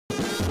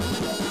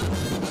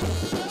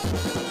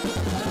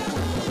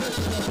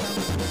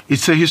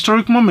It's a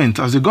historic moment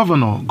as the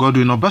governor,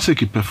 Godwin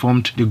Obaseki,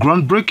 performed the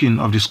groundbreaking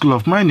of the School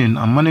of Mining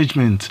and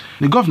Management.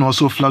 The governor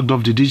also flagged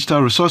off the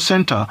Digital Resource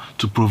Center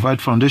to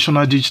provide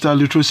foundational digital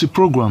literacy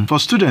program for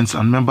students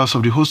and members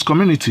of the host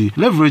community,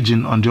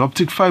 leveraging on the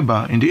optic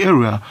fiber in the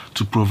area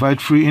to provide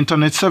free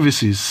internet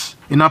services.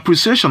 In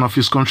appreciation of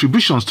his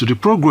contributions to the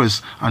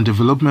progress and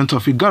development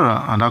of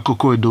Igarra and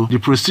Akoko Edo, the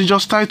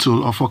prestigious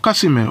title of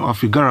Okasime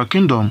of Igarra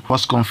Kingdom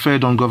was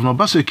conferred on Governor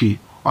Obaseki.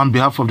 On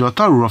behalf of the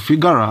Otaru of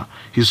Igarra,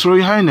 His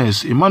Royal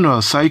Highness Emmanuel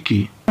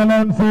Saiki.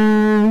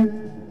 Excellency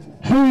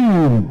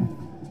Chief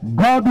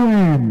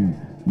Godwin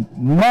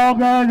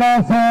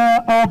Obaseki.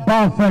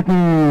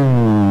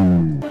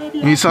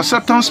 In his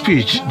acceptance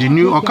speech, the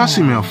new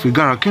Okasime of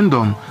Igarra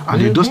Kingdom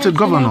and Edo State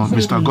Governor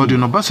Mr.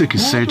 Godwin Obaseki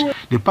said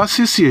the past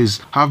 6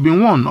 years have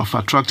been one of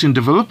attracting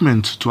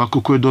development to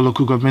Akoko Edo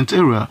local government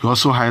area. He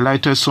also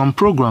highlighted some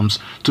programs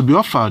to be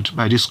offered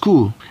by the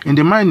school in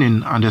the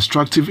mining and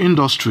extractive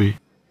industry.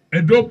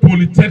 Edo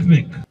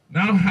Polytechnic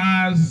now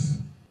has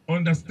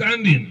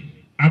understanding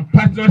and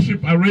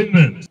partnership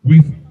arrangements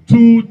with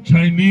 2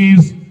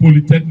 Chinese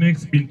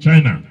polytechnics in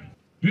China.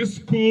 This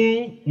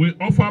school will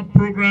offer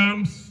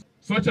programs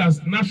such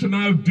as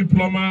National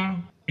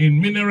Diploma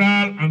in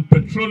Mineral and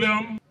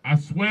Petroleum,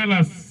 as well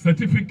as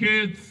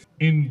certificates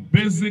in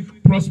basic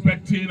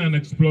prospecting and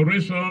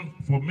exploration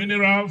for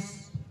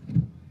minerals,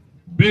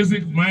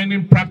 basic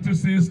mining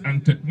practices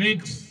and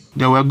techniques.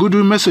 There were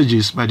goodwill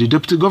messages by the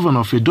Deputy Governor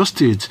of Edo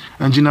State,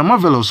 Engineer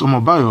Marvelous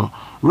Omobayo,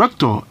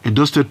 Rector,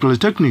 Edo State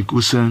Polytechnic,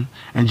 Usen,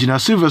 Engineer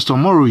Sylvester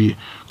Morui,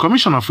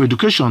 Commissioner for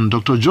Education,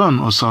 Dr. John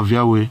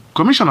Osaviawe,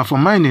 Commissioner for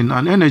Mining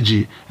and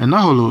Energy,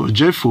 Enaholo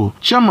Jefo,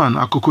 Chairman,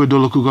 Akoko Edo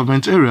Local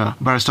Government Area,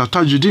 Barrister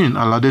Tajuddin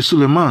Alade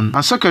Suleiman,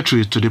 and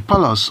Secretary to the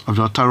Palace of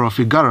the Otaru of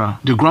Igarra.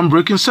 The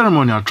groundbreaking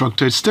ceremony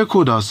attracted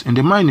stakeholders in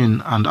the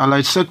mining and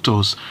allied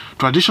sectors,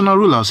 traditional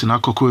rulers in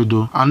Akoko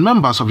Edo, and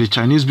members of the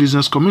Chinese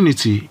business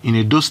community in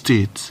Edo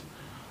State.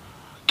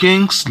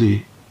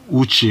 Kingsley,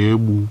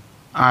 Uchegbu,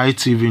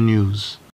 ITV News.